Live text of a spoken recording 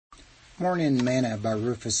Morning Manna by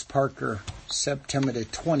Rufus Parker, September the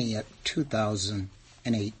 20th,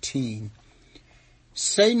 2018.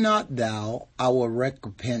 Say not thou, I will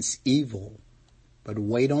recompense evil, but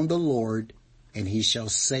wait on the Lord, and he shall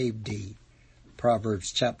save thee.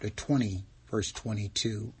 Proverbs chapter 20, verse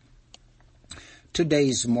 22.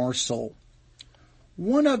 Today's morsel.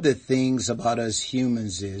 One of the things about us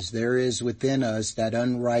humans is there is within us that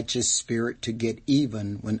unrighteous spirit to get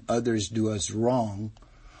even when others do us wrong,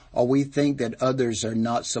 or we think that others are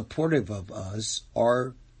not supportive of us,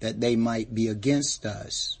 or that they might be against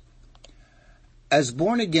us. As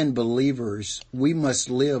born-again believers, we must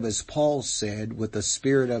live, as Paul said, with the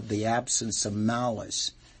spirit of the absence of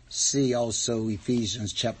malice. See also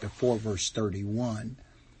Ephesians chapter 4, verse 31.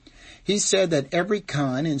 He said that every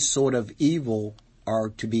kind and sort of evil are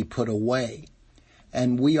to be put away,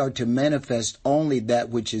 and we are to manifest only that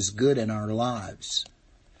which is good in our lives.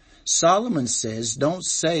 Solomon says, don't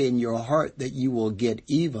say in your heart that you will get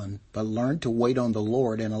even, but learn to wait on the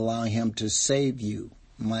Lord and allow him to save you.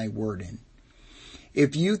 My wording.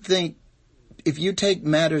 If you take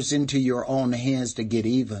matters into your own hands to get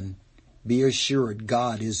even, be assured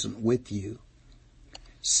God isn't with you.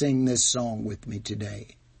 Sing this song with me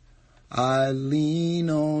today. I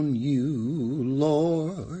lean on you,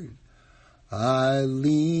 Lord. I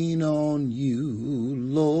lean on you,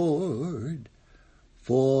 Lord.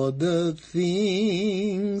 For the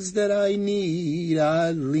things that I need, I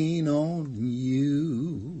lean on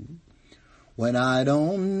you. When I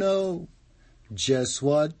don't know just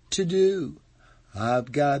what to do,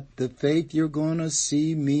 I've got the faith you're gonna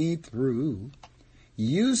see me through.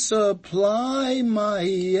 You supply my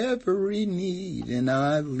every need, and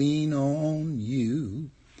I lean on you.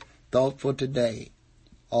 Thought for today,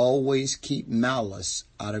 always keep malice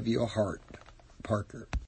out of your heart. Parker.